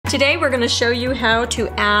Today we're going to show you how to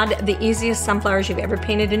add the easiest sunflowers you've ever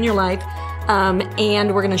painted in your life,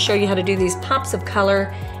 and we're going to show you how to do these pops of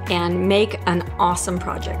color and make an awesome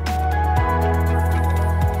project.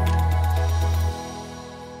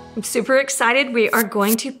 I'm super excited. We are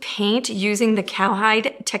going to paint using the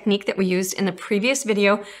cowhide technique that we used in the previous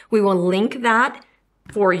video. We will link that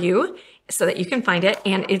for you so that you can find it,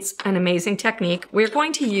 and it's an amazing technique. We're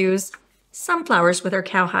going to use sunflowers with our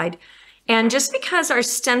cowhide. And just because our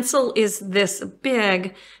stencil is this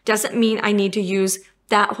big doesn't mean I need to use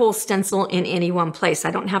that whole stencil in any one place.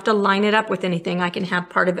 I don't have to line it up with anything. I can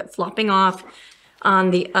have part of it flopping off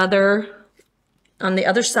on the other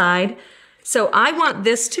side. So I want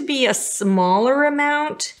this to be a smaller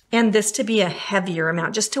amount and this to be a heavier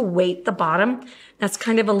amount, just to weight the bottom. That's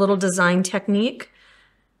kind of a little design technique.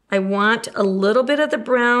 I want a little bit of the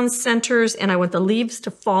brown centers, and I want the leaves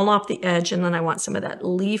to fall off the edge, and then I want some of that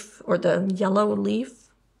leaf or the yellow leaf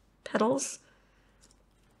petals.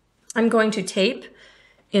 I'm going to tape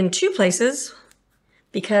in 2 places,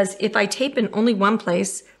 because if I tape in only one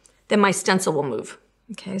place, then my stencil will move.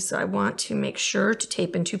 Okay, so I want to make sure to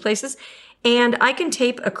tape in 2 places, and I can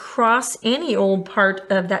tape across any old part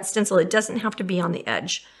of that stencil. It doesn't have to be on the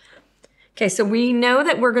edge. Okay, so we know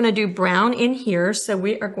that we're going to do brown in here, so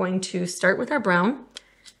we are going to start with our brown,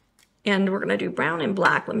 and we're going to do brown and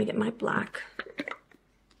black. Let me get my black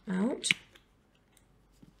out.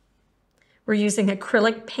 We're using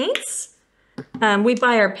acrylic paints. We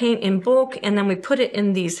buy our paint in bulk, and then we put it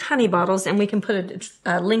in these honey bottles, and we can put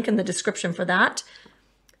a link in the description for that.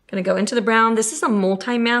 Going to go into the brown. This is a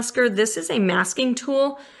multi-masker. This is a masking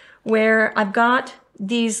tool where I've got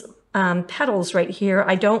these petals right here.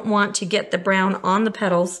 I don't want to get the brown on the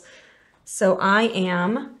petals, so I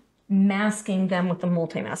am masking them with the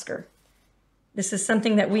multi-masker. This is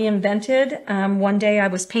something that we invented. One day I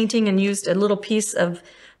was painting and used a little piece of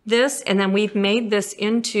this, and then we've made this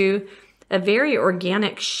into a very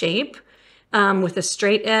organic shape with a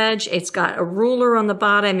straight edge. It's got a ruler on the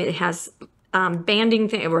bottom. It has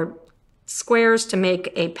banding or squares to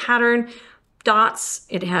make a pattern, dots.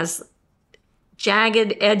 It has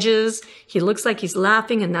jagged edges. He looks like he's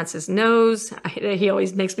laughing, and that's his nose. He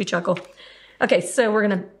always makes me chuckle. Okay, so we're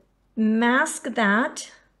gonna mask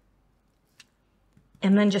that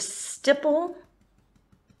and then just stipple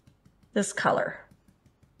this color.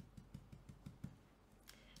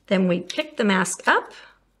 Then we pick the mask up,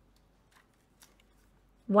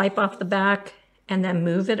 wipe off the back, and then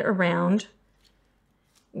move it around.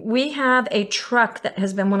 We have a truck that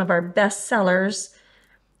has been one of our best sellers,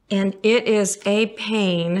 and it is a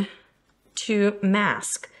pain to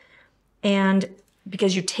mask. And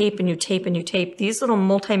because you tape and you tape and you tape, these little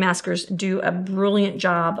multi-maskers do a brilliant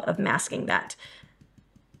job of masking that.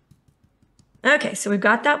 Okay, so we've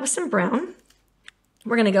got that with some brown.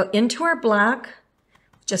 We're gonna go into our black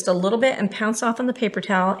just a little bit and pounce off on the paper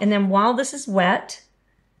towel. And then while this is wet,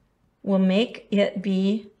 we'll make it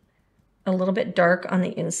be a little bit dark on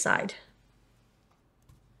the inside.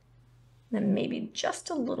 Then maybe just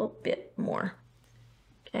a little bit more.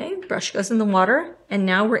 Okay, brush goes in the water, and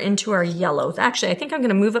now we're into our yellow. Actually, I think I'm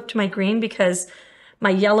gonna move up to my green because my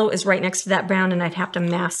yellow is right next to that brown, and I'd have to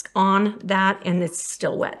mask on that, and it's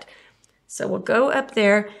still wet. So we'll go up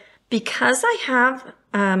there. Because I have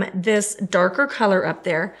this darker color up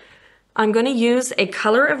there, I'm gonna use a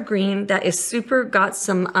color of green that is got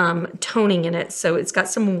some toning in it, so it's got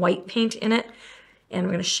some white paint in it, and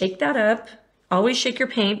we're gonna shake that up. Always shake your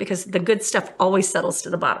paint because the good stuff always settles to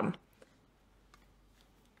the bottom.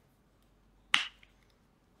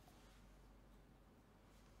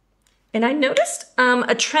 And I noticed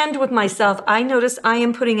a trend with myself. I noticed I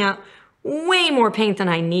am putting out way more paint than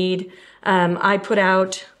I need. I put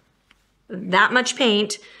out that much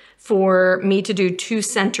paint for me to do 2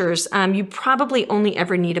 centers. You probably only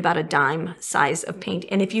ever need about a dime size of paint.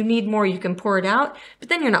 And if you need more, you can pour it out, but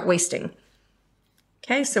then you're not wasting.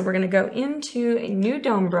 Okay, so we're gonna go into a new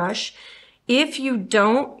dome brush. If you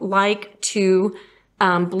don't like to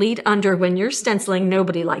bleed under when you're stenciling,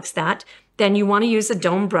 nobody likes that, then you wanna use a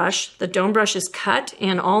dome brush. The dome brush is cut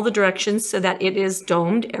in all the directions so that it is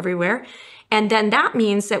domed everywhere. And then that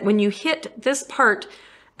means that when you hit this part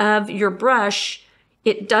of your brush,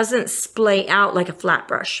 it doesn't splay out like a flat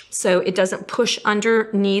brush. So it doesn't push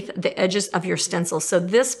underneath the edges of your stencil. So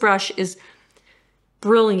this brush is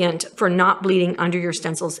brilliant for not bleeding under your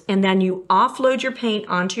stencils. And then you offload your paint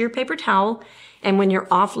onto your paper towel. And when you're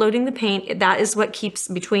offloading the paint, that is what keeps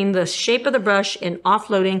between the shape of the brush and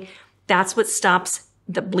offloading. That's what stops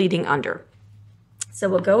the bleeding under. So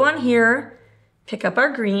we'll go on here, pick up our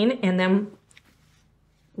green, and then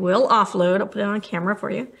we'll offload. I'll put it on camera for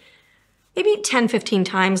you. maybe 10, 15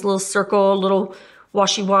 times, a little circle, a little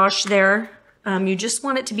washy wash there. You just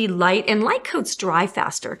want it to be light, and light coats dry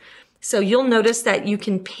faster. So you'll notice that you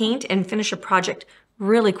can paint and finish a project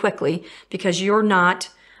really quickly because you're not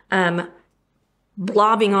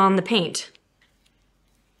blobbing on the paint.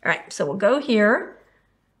 All right, so we'll go here,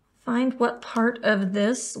 find what part of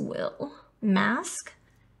this will mask.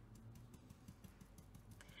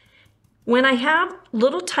 When I have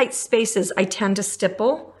little tight spaces, I tend to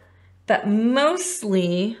stipple, but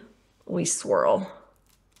mostly we swirl.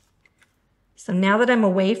 So now that I'm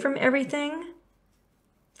away from everything,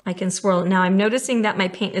 I can swirl. Now I'm noticing that my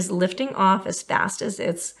paint is lifting off as fast as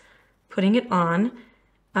it's putting it on.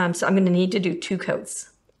 So I'm going to need to do 2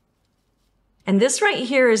 coats. And this right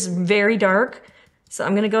here is very dark. So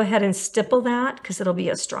I'm going to go ahead and stipple that because it'll be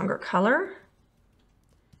a stronger color.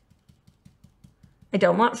 I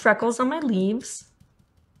don't want freckles on my leaves.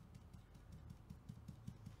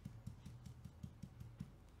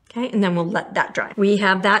 Okay, and then we'll let that dry. We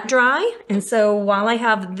have that dry, and so while I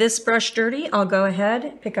have this brush dirty, I'll go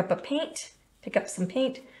ahead, pick up some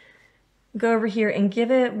paint, go over here and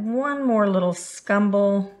give it one more little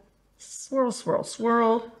scumble, swirl, swirl,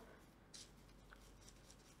 swirl.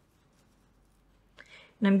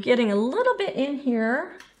 And I'm getting a little bit in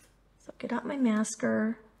here, so get out my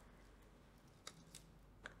masker.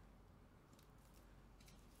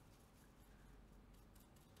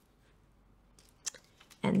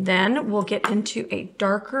 And then we'll get into a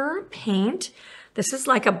darker paint. This is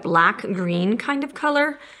like a black green kind of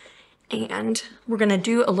color. And we're gonna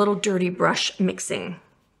do a little dirty brush mixing.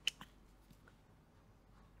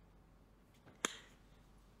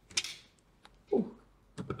 Ooh.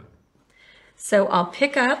 So I'll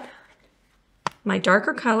pick up my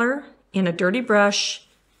darker color in a dirty brush,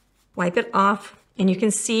 wipe it off, and you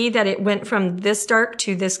can see that it went from this dark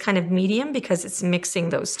to this kind of medium because it's mixing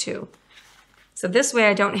those two. So this way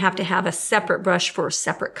I don't have to have a separate brush for a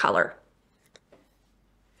separate color.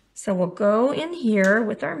 So we'll go in here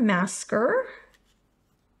with our masker.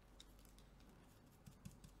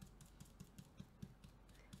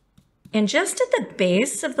 And just at the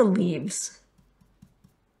base of the leaves.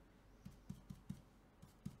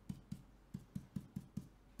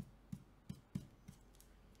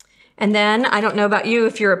 And then, I don't know about you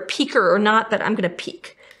if you're a peeker or not, but I'm gonna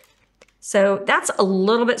peek. So that's a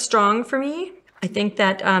little bit strong for me. I think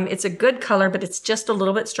that it's a good color, but it's just a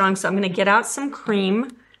little bit strong. So I'm gonna get out some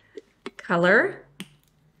cream color.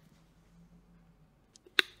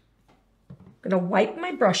 I'm gonna wipe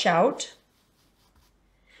my brush out.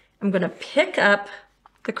 I'm gonna pick up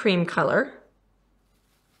the cream color.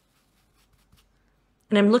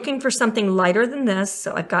 And I'm looking for something lighter than this.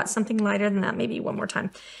 So I've got something lighter than that, maybe one more time.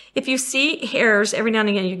 If you see hairs, every now and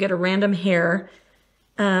again you get a random hair.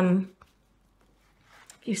 If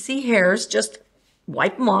you see hairs, just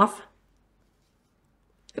wipe them off.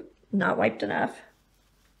 Not wiped enough.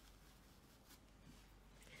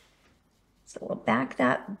 So we'll back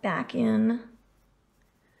that back in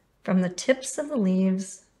from the tips of the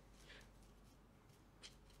leaves.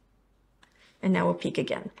 And now we'll peek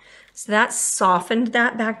again. So that softened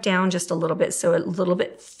that back down just a little bit, so it a little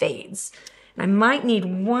bit fades. And I might need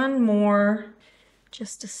one more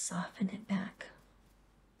just to soften it back.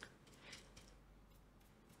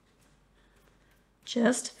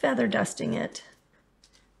 Just feather dusting it.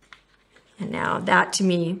 And now that to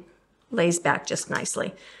me lays back just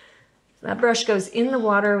nicely. So that brush goes in the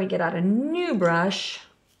water. We get out a new brush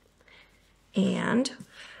and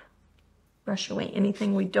brush away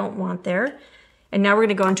anything we don't want there. And now we're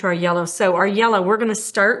gonna go into our yellow. So our yellow, we're gonna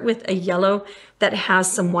start with a yellow that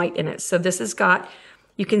has some white in it. So this has got,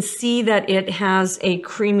 you can see that it has a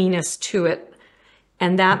creaminess to it.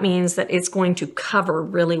 And that means that it's going to cover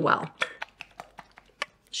really well.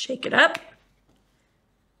 Shake it up.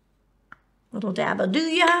 Little dab of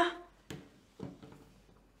do-ya.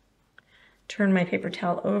 Turn my paper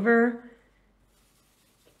towel over.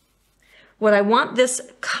 What I want this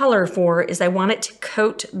color for is I want it to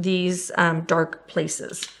coat these dark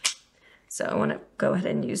places. So I want to go ahead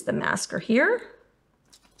and use the masker here.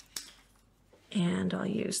 And I'll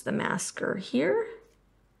use the masker here.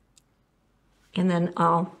 And then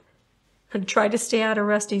I'll try to stay out of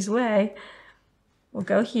Rusty's way. We'll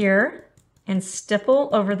go here and stipple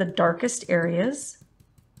over the darkest areas.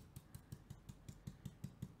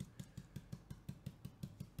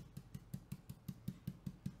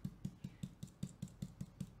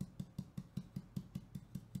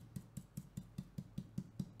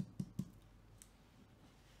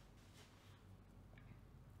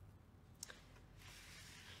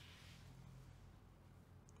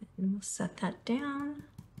 And we'll set that down.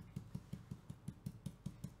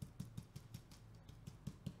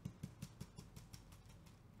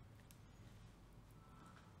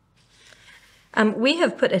 We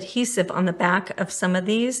have put adhesive on the back of some of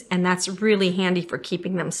these, and that's really handy for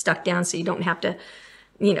keeping them stuck down so you don't have to,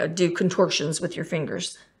 you know, do contortions with your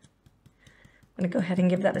fingers. I'm gonna go ahead and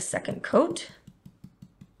give that a second coat.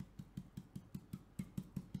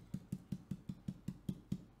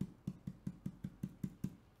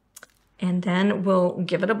 And then we'll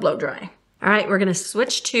give it a blow dry. All right, we're gonna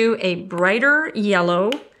switch to a brighter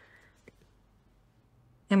yellow.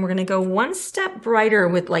 And we're gonna go one step brighter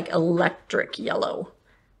with like electric yellow.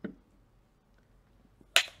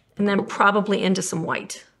 And then probably into some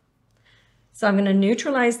white. So I'm gonna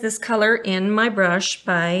neutralize this color in my brush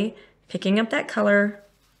by picking up that color,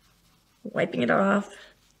 wiping it off,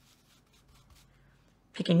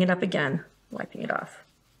 picking it up again, wiping it off.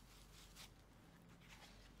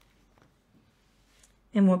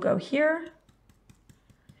 And we'll go here.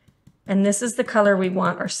 And this is the color we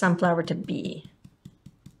want our sunflower to be.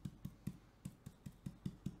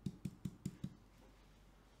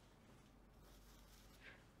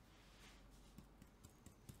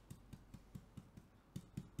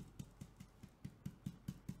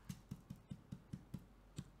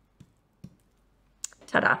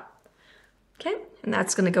 Ta-da. Okay, and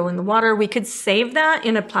that's gonna go in the water. We could save that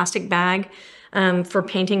in a plastic bag for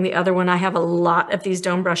painting the other one. I have a lot of these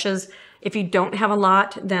dome brushes. If you don't have a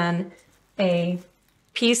lot, then a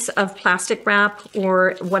piece of plastic wrap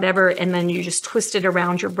or whatever, and then you just twist it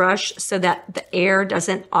around your brush so that the air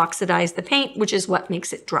doesn't oxidize the paint, which is what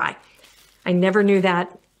makes it dry. I never knew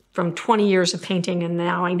that from 20 years of painting, and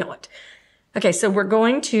now I know it. Okay, so we're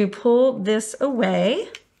going to pull this away.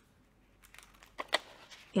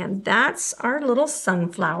 And that's our little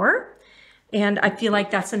sunflower. And I feel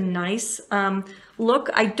like that's a nice look.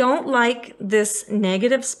 I don't like this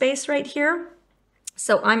negative space right here.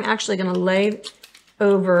 So I'm actually gonna lay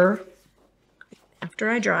over, after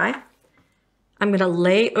I dry, I'm gonna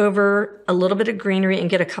lay over a little bit of greenery and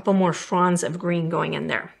get a couple more fronds of green going in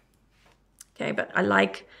there. Okay, but I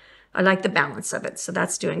like the balance of it, so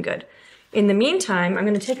that's doing good. In the meantime, I'm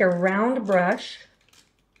gonna take a round brush.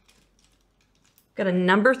 Got a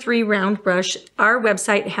number 3 round brush. Our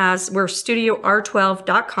website we're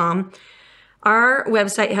studior12.com. Our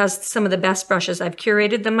website has some of the best brushes. I've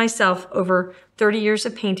curated them myself over 30 years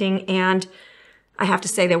of painting, and I have to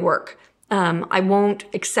say they work. I won't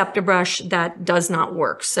accept a brush that does not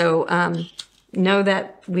work. So know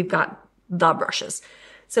that we've got the brushes.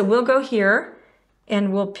 So we'll go here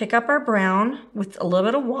and we'll pick up our brown with a little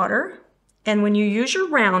bit of water. And when you use your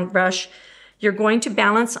round brush, you're going to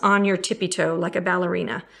balance on your tippy toe like a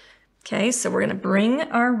ballerina. Okay, so we're gonna bring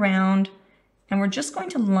our round and we're just going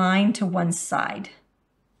to line to one side.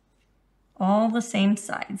 All the same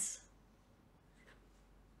sides.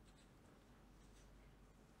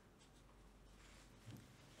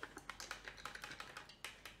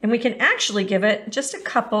 And we can actually give it just a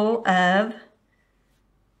couple of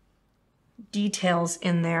details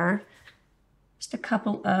in there. Just a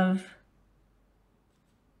couple of,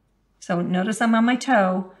 so notice I'm on my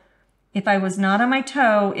toe. If I was not on my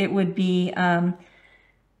toe, it would be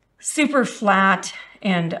super flat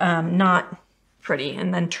and not pretty.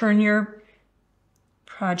 And then turn your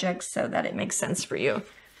project so that it makes sense for you.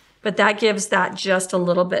 But that gives that just a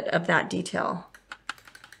little bit of that detail.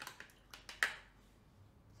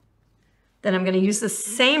 Then I'm going to use the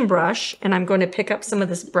same brush and I'm going to pick up some of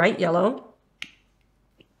this bright yellow.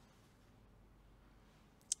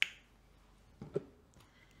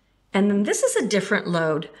 And then this is a different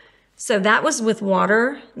load. So that was with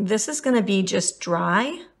water. This is going to be just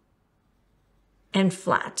dry and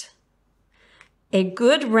flat. A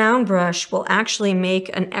good round brush will actually make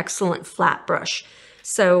an excellent flat brush.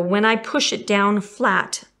 So when I push it down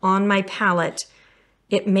flat on my palette,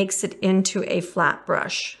 it makes it into a flat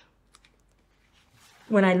brush.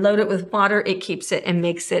 When I load it with water, it keeps it and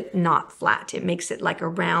makes it not flat. It makes it like a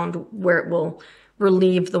round where it will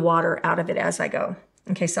relieve the water out of it as I go.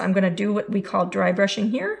 Okay, so I'm going to do what we call dry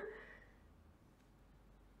brushing here.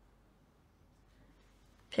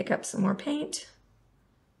 Pick up some more paint.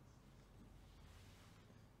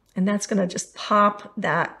 And that's going to just pop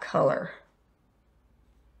that color.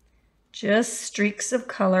 Just streaks of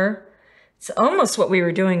color. It's almost what we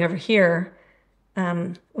were doing over here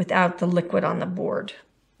without the liquid on the board.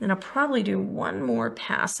 And I'll probably do one more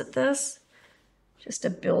pass at this just to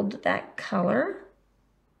build that color.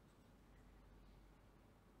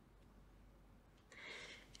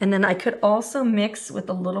 And then I could also mix with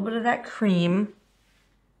a little bit of that cream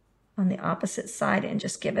on the opposite side and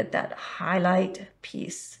just give it that highlight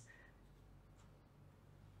piece.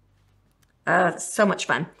 So much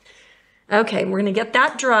fun. Okay, we're gonna get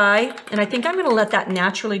that dry, and I think I'm gonna let that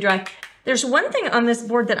naturally dry. There's one thing on this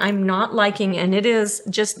board that I'm not liking, and it is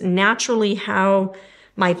just naturally how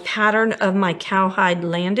my pattern of my cowhide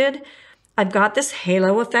landed. I've got this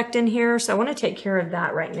halo effect in here, so I want to take care of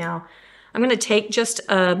that right now. I'm going to take just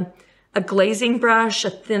a glazing brush,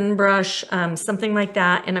 a thin brush, something like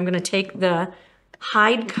that, and I'm going to take the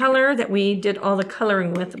hide color that we did all the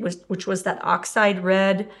coloring with, which was that oxide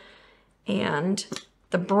red and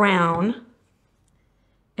the brown.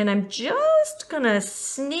 And I'm just gonna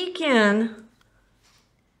sneak in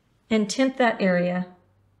and tint that area.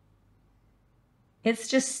 It's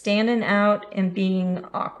just standing out and being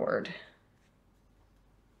awkward.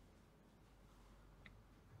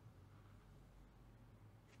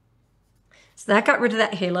 So that got rid of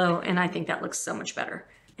that halo, and I think that looks so much better.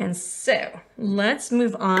 And so let's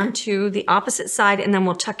move on to the opposite side, and then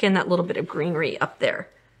we'll tuck in that little bit of greenery up there.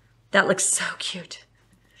 That looks so cute.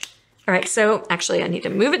 All right, so actually I need to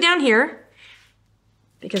move it down here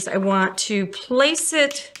because I want to place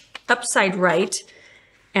it upside right,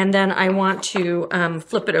 and then I want to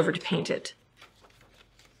flip it over to paint it.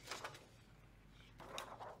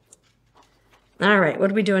 All right, what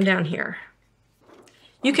are we doing down here?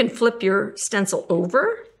 You can flip your stencil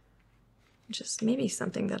over, which is maybe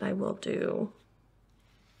something that I will do.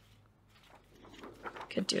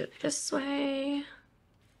 Could do it this way.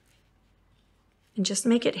 And just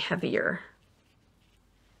make it heavier.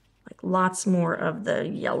 Like lots more of the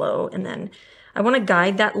yellow. And then I want to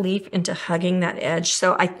guide that leaf into hugging that edge.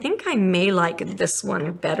 So I think I may like this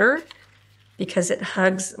one better because it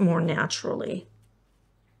hugs more naturally.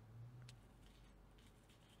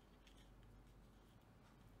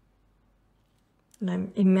 And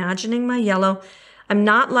I'm imagining my yellow. I'm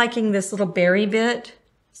not liking this little berry bit,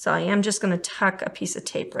 so I am just going to tuck a piece of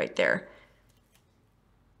tape right there,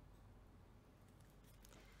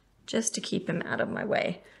 just to keep him out of my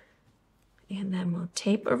way. And then we'll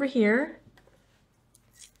tape over here.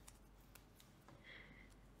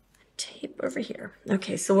 Tape over here.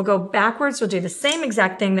 Okay, so we'll go backwards. We'll do the same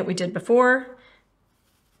exact thing that we did before.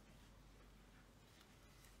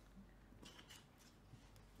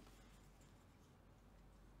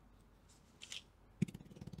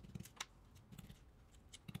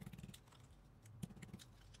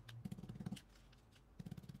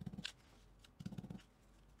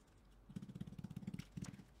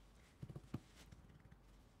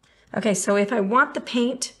 Okay, so if I want the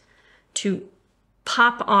paint to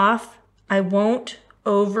pop off, I won't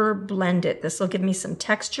over blend it. This will give me some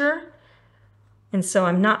texture. And so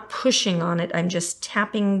I'm not pushing on it, I'm just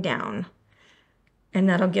tapping down. And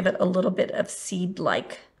that'll give it a little bit of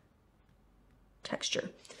seed-like texture.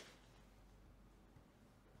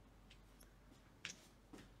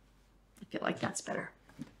 I feel like that's better.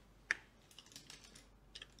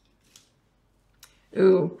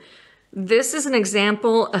 Ooh. This is an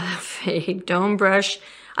example of a dome brush.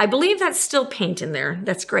 I believe that's still paint in there.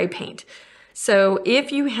 That's gray paint. So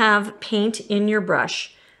if you have paint in your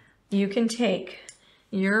brush, you can take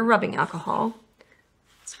your rubbing alcohol.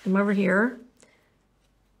 Let's come over here.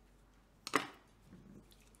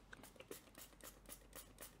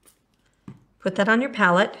 Put that on your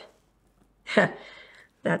palette.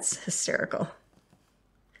 That's hysterical.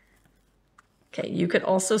 Okay, you could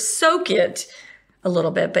also soak it a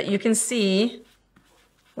little bit, but you can see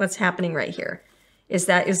what's happening right here is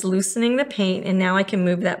that is loosening the paint, and now I can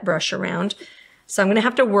move that brush around. So I'm gonna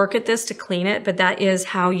have to work at this to clean it, but that is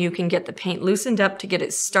how you can get the paint loosened up to get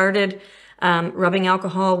it started. Rubbing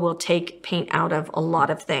alcohol will take paint out of a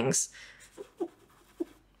lot of things.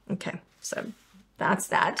 Okay, so that's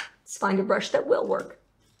that. Let's find a brush that will work.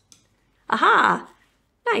 Aha,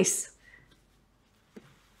 nice.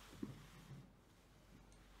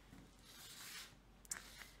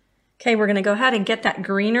 Okay, we're gonna go ahead and get that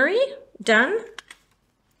greenery done.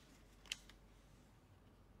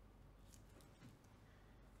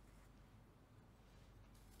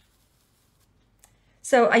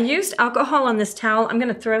 So I used alcohol on this towel. I'm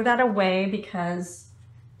gonna throw that away because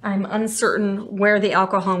I'm uncertain where the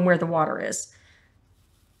alcohol and where the water is.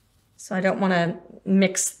 So I don't wanna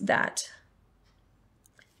mix that.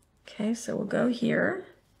 Okay, so we'll go here.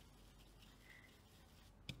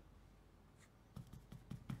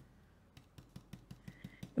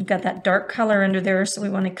 We've got that dark color under there, so we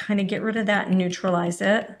want to kind of get rid of that and neutralize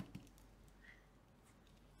it.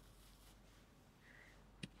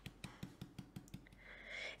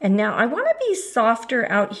 And now I want to be softer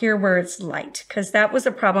out here where it's light, because that was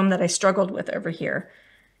a problem that I struggled with over here,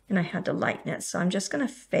 and I had to lighten it. So I'm just going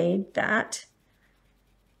to fade that.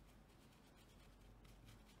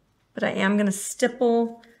 But I am going to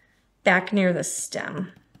stipple back near the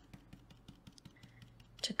stem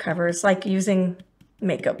to cover. It's like using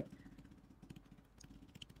makeup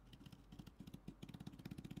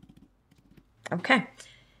Okay,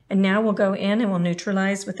 and now we'll go in and we'll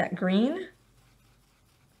neutralize with that green.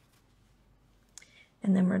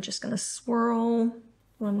 And then we're just gonna swirl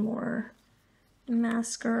one more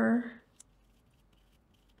masker.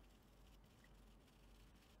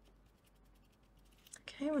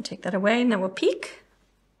 Okay, we'll take that away and then we'll peek.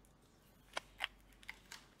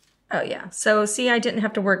 Oh yeah, so see, I didn't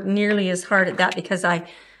have to work nearly as hard at that because I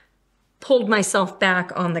pulled myself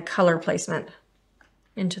back on the color placement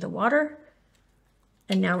into the water.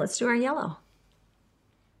 And now let's do our yellow.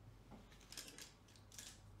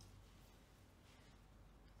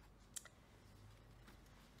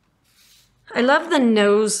 I love the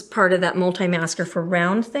nose part of that multi-masker for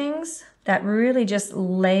round things. That really just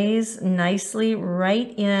lays nicely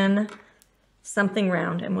right in something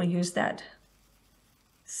round, and we'll use that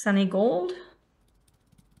sunny gold.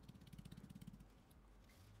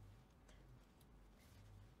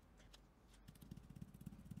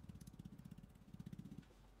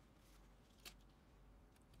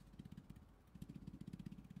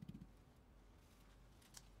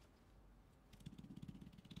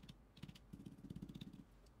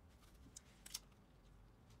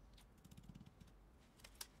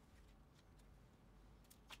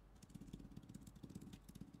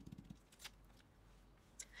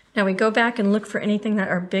 Now we go back and look for anything that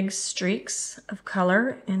are big streaks of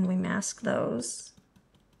color and we mask those.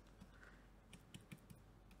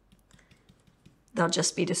 They'll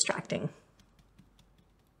just be distracting.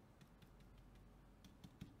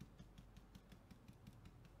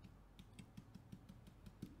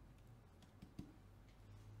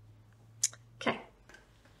 Okay.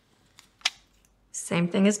 Same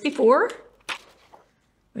thing as before.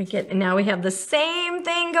 And now we have the same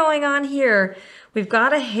thing going on here. We've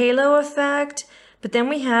got a halo effect, but then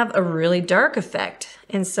we have a really dark effect.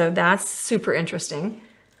 And so that's super interesting.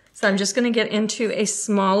 So I'm just gonna get into a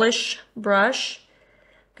smallish brush.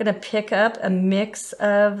 I'm gonna pick up a mix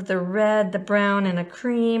of the red, the brown, and a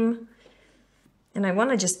cream. And I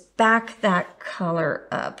wanna just back that color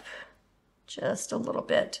up just a little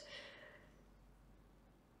bit.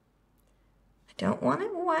 I don't want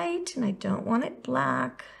it white and I don't want it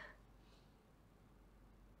black.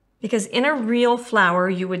 Because in a real flower,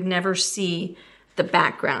 you would never see the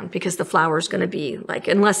background because the flower is going to be like,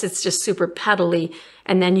 unless it's just super petally,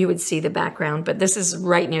 and then you would see the background. But this is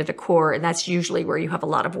right near the core, and that's usually where you have a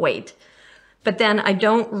lot of weight. But then I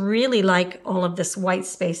don't really like all of this white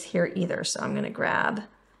space here either. So I'm going to grab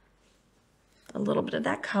a little bit of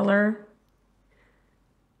that color.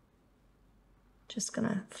 Just going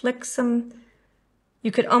to flick some.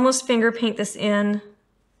 You could almost finger paint this in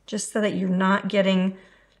just so that you're not getting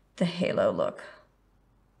the halo look.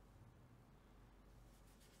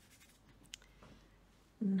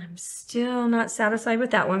 And I'm still not satisfied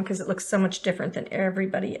with that one because it looks so much different than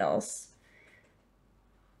everybody else.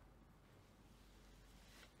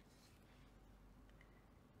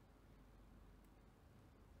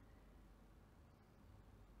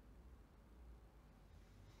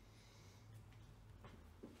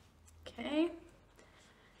 Okay.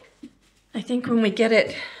 I think when we get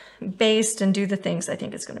it based and do the things, I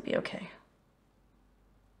think it's going to be okay.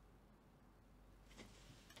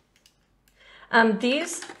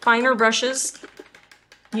 These finer brushes,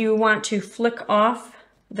 you want to flick off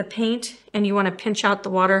the paint and you want to pinch out the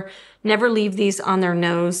water. Never leave these on their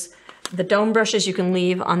nose. The dome brushes you can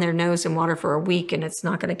leave on their nose in water for a week and it's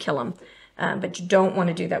not going to kill them. But you don't want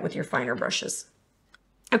to do that with your finer brushes.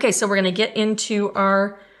 Okay, so we're going to get into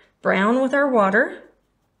our brown with our water.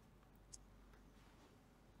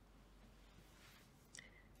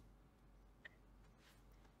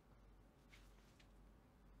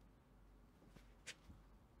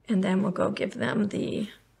 And then we'll go give them the,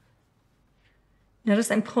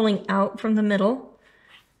 notice I'm pulling out from the middle.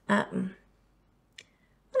 I'm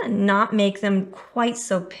gonna not make them quite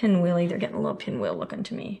so pinwheely. They're getting a little pinwheel looking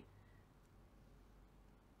to me.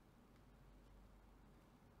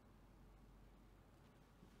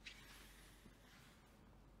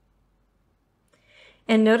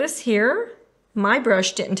 And notice here, my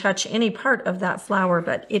brush didn't touch any part of that flower,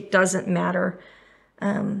 but it doesn't matter.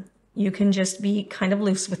 You can just be kind of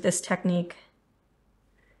loose with this technique.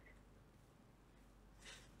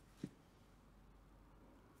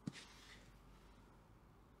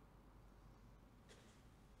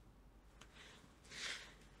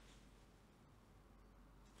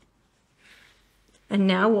 And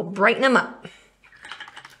now we'll brighten them up.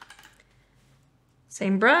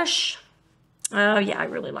 Same brush. Oh yeah, I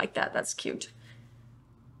really like that. That's cute.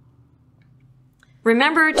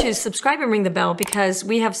 Remember to subscribe and ring the bell because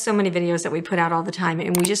we have so many videos that we put out all the time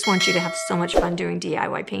and we just want you to have so much fun doing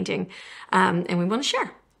DIY painting and we want to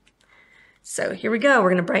share. So here we go. We're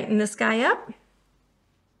going to brighten this guy up.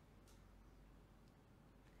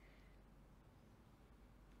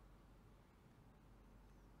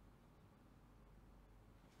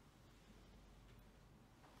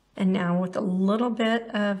 And now with a little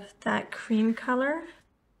bit of that cream color.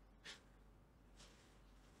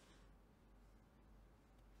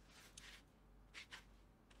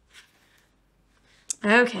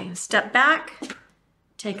 Okay, step back,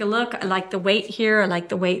 take a look. I like the weight here, I like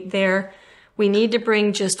the weight there. We need to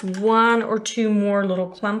bring just 1 or 2 more little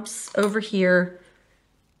clumps over here.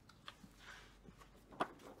 I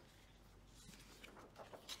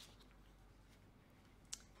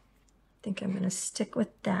think I'm going to stick with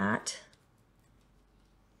that.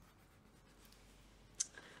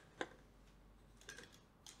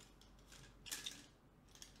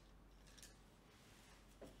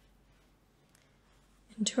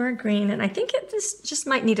 Into our green, and I think this just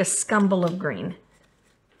might need a scumble of green.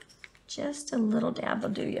 Just a little dab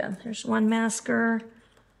will do ya. There's one masker.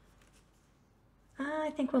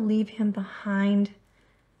 I think we'll leave him behind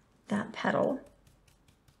that petal.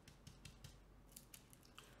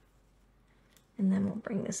 And then we'll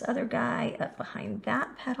bring this other guy up behind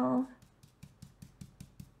that petal.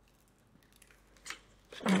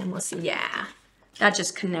 And we'll see, yeah, that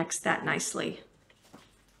just connects that nicely.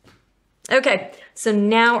 Okay, so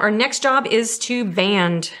now our next job is to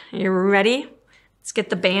band. Are you ready? Let's get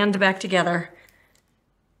the band back together.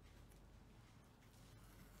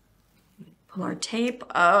 Pull our tape.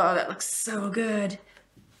 Oh, that looks so good.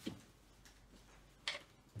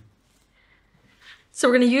 So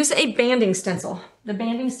we're going to use a banding stencil. The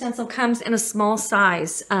banding stencil comes in a small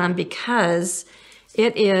size because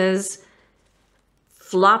it is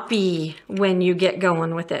floppy when you get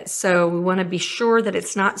going with it. So we want to be sure that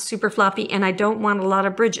it's not super floppy, and I don't want a lot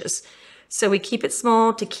of bridges. So we keep it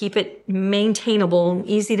small to keep it maintainable,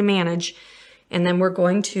 easy to manage. And then we're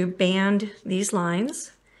going to band these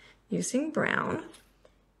lines using brown.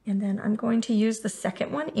 And then I'm going to use the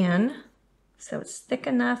second one in, so it's thick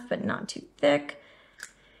enough but not too thick.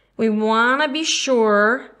 We want to be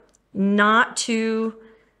sure not to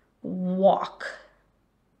walk.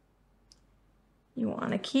 You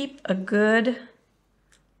want to keep a good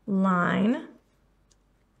line.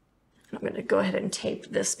 I'm going to go ahead and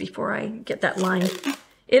tape this before I get that line.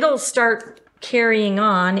 It'll start carrying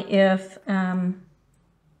on if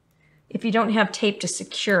you don't have tape to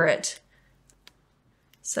secure it.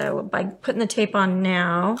 So by putting the tape on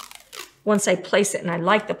now, once I place it and I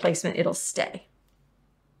like the placement, it'll stay.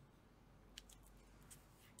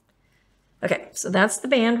 Okay, so that's the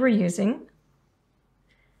band we're using.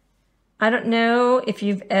 I don't know if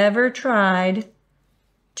you've ever tried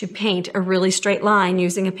to paint a really straight line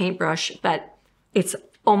using a paintbrush, but it's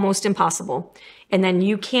almost impossible. And then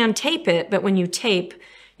you can tape it, but when you tape,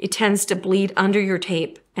 it tends to bleed under your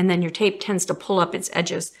tape, and then your tape tends to pull up its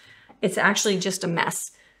edges. It's actually just a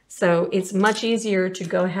mess. So it's much easier to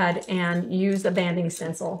go ahead and use a banding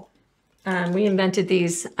stencil. We invented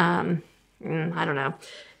these, I don't know,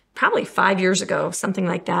 probably 5 years ago, something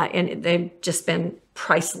like that, and they've just been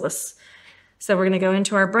priceless. So we're going to go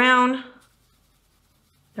into our brown,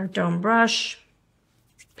 our dome brush,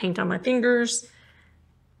 paint on my fingers.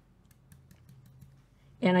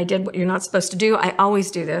 And I did what you're not supposed to do. I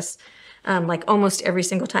always do this, like almost every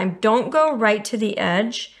single time. Don't go right to the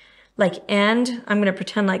edge, like end. I'm going to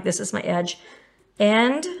pretend like this is my edge.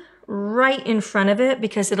 End right in front of it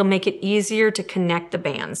because it'll make it easier to connect the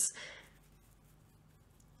bands.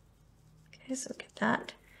 Okay, so get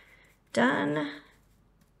that done.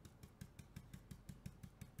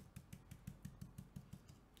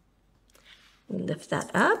 Lift that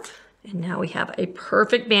up, and now we have a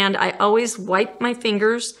perfect band. I always wipe my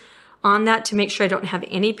fingers on that to make sure I don't have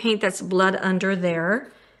any paint that's bled under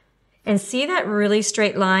there. And see that really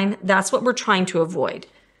straight line? That's what we're trying to avoid.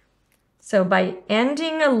 So by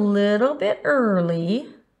ending a little bit early,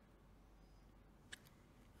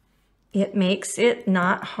 it makes it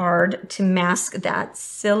not hard to mask that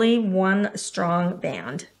silly one strong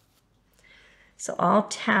band. So I'll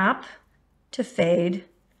tap to fade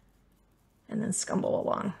and then scumble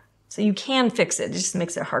along. So you can fix it, it just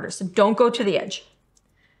makes it harder. So don't go to the edge.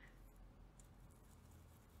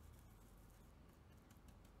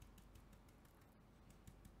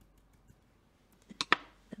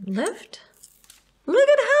 Lift. Look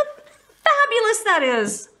at how fabulous that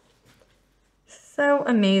is. So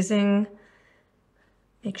amazing.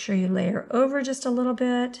 Make sure you layer over just a little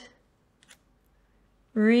bit.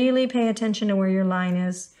 Really pay attention to where your line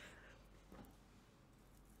is.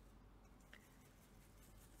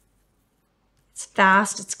 It's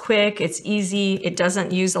fast, it's quick, it's easy, it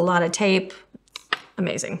doesn't use a lot of tape.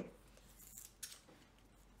 Amazing.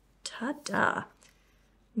 Ta-da.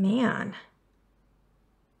 Man,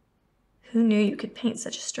 who knew you could paint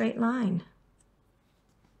such a straight line?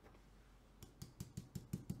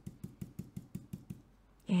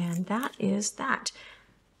 And that is that.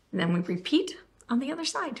 And then we repeat on the other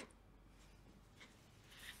side.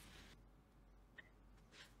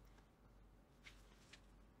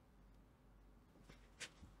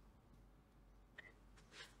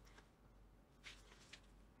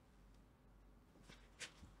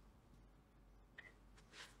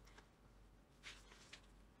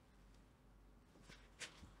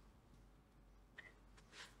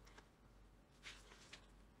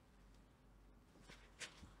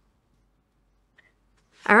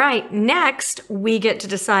 All right, next we get to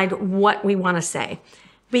decide what we want to say.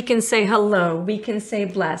 We can say hello, we can say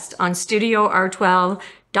blessed. On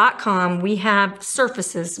StudioR12.com, we have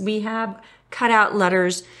surfaces, we have cutout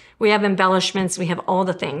letters, we have embellishments, we have all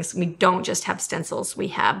the things. We don't just have stencils, we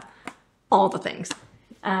have all the things.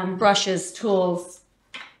 Brushes, tools.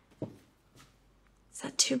 Is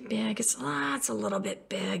that too big? It's a little bit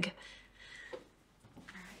big.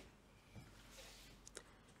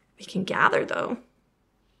 We can gather though.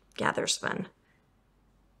 Gather's fun.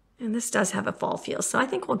 And this does have a fall feel, so I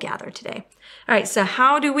think we'll gather today. All right, so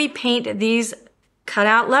how do we paint these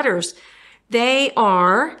cutout letters? They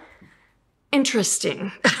are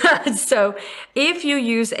interesting. So if you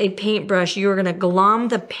use a paintbrush, you're gonna glom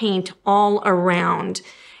the paint all around,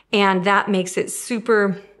 and that makes it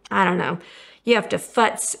super, I don't know, you have to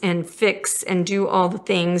futz and fix and do all the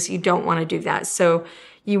things. You don't wanna do that. So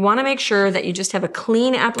you wanna make sure that you just have a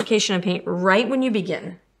clean application of paint right when you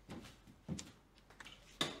begin.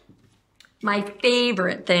 My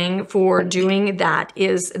favorite thing for doing that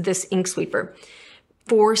is this ink sweeper.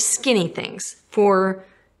 For skinny things, for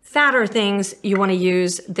fatter things, you want to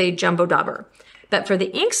use the Jumbo Dauber. But for the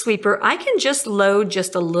ink sweeper, I can just load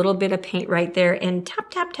just a little bit of paint right there and tap,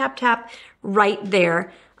 tap, tap, tap right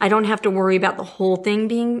there. I don't have to worry about the whole thing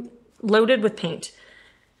being loaded with paint.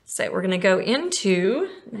 So we're going to go into,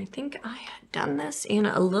 and I think I had done this in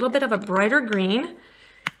a little bit of a brighter green.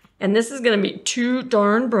 And this is going to be too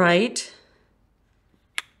darn bright.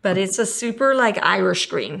 But it's a super like Irish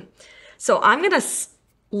green. So I'm gonna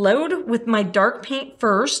load with my dark paint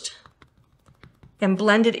first and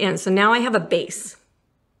blend it in. So now I have a base.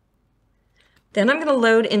 Then I'm gonna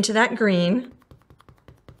load into that green,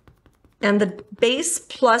 and the base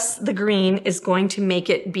plus the green is going to make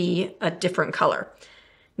it be a different color.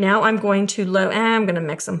 Now I'm going to load, I'm gonna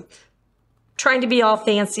mix them. Trying to be all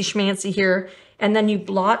fancy schmancy here. And then you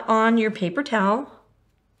blot on your paper towel,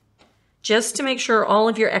 just to make sure all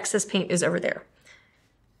of your excess paint is over there.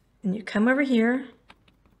 And you come over here,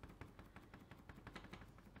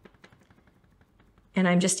 and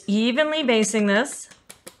I'm just evenly basing this.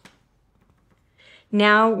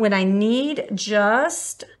 Now, when I need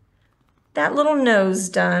just that little nose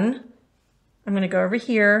done, I'm gonna go over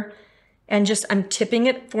here and I'm tipping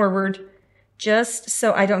it forward just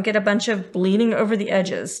so I don't get a bunch of bleeding over the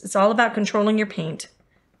edges. It's all about controlling your paint.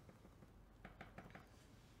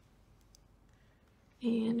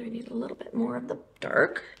 And I need a little bit more of the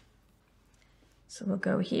dark. So we'll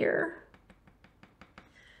go here.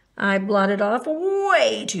 I blotted off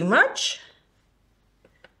way too much.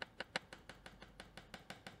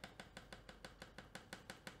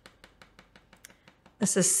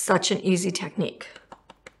 This is such an easy technique.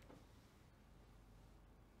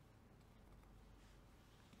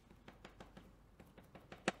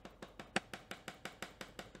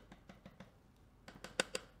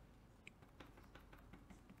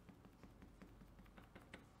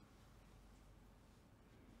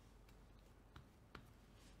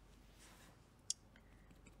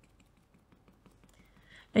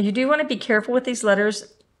 Now you do want to be careful with these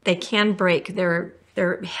letters. They can break. They're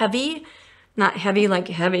heavy, not heavy like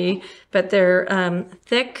heavy, but they're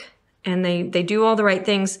thick, and they do all the right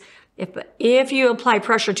things. If you apply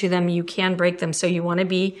pressure to them, you can break them. So you want to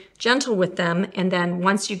be gentle with them, and then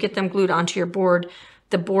once you get them glued onto your board,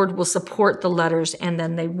 the board will support the letters, and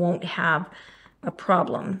then they won't have a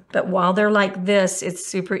problem. But while they're like this, it's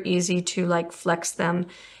super easy to like flex them,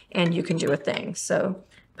 and you can do a thing. So,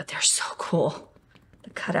 but they're so cool. The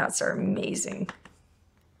cutouts are amazing.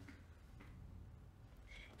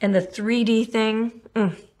 And the 3D thing,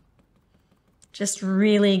 just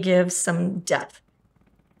really gives some depth.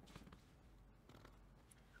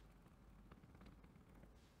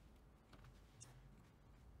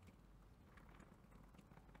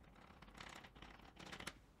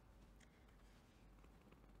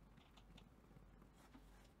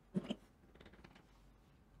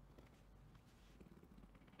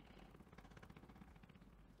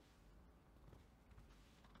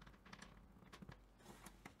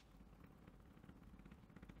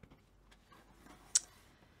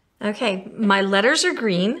 Okay, my letters are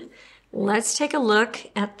green. Let's take a look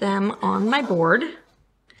at them on my board.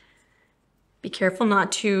 Be careful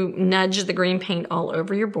not to nudge the green paint all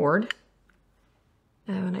over your board.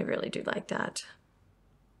 Oh, and I really do like that.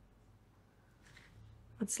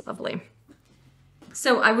 That's lovely.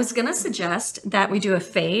 So I was gonna suggest that we do a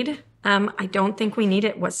fade. I don't think we need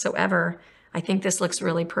it whatsoever. I think this looks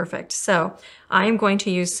really perfect. So I am going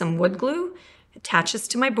to use some wood glue, attach this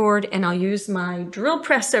to my board, and I'll use my drill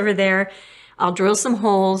press over there. I'll drill some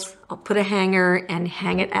holes, I'll put a hanger and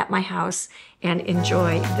hang it at my house and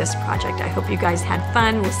enjoy this project. I hope you guys had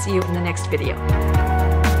fun. We'll see you in the next video.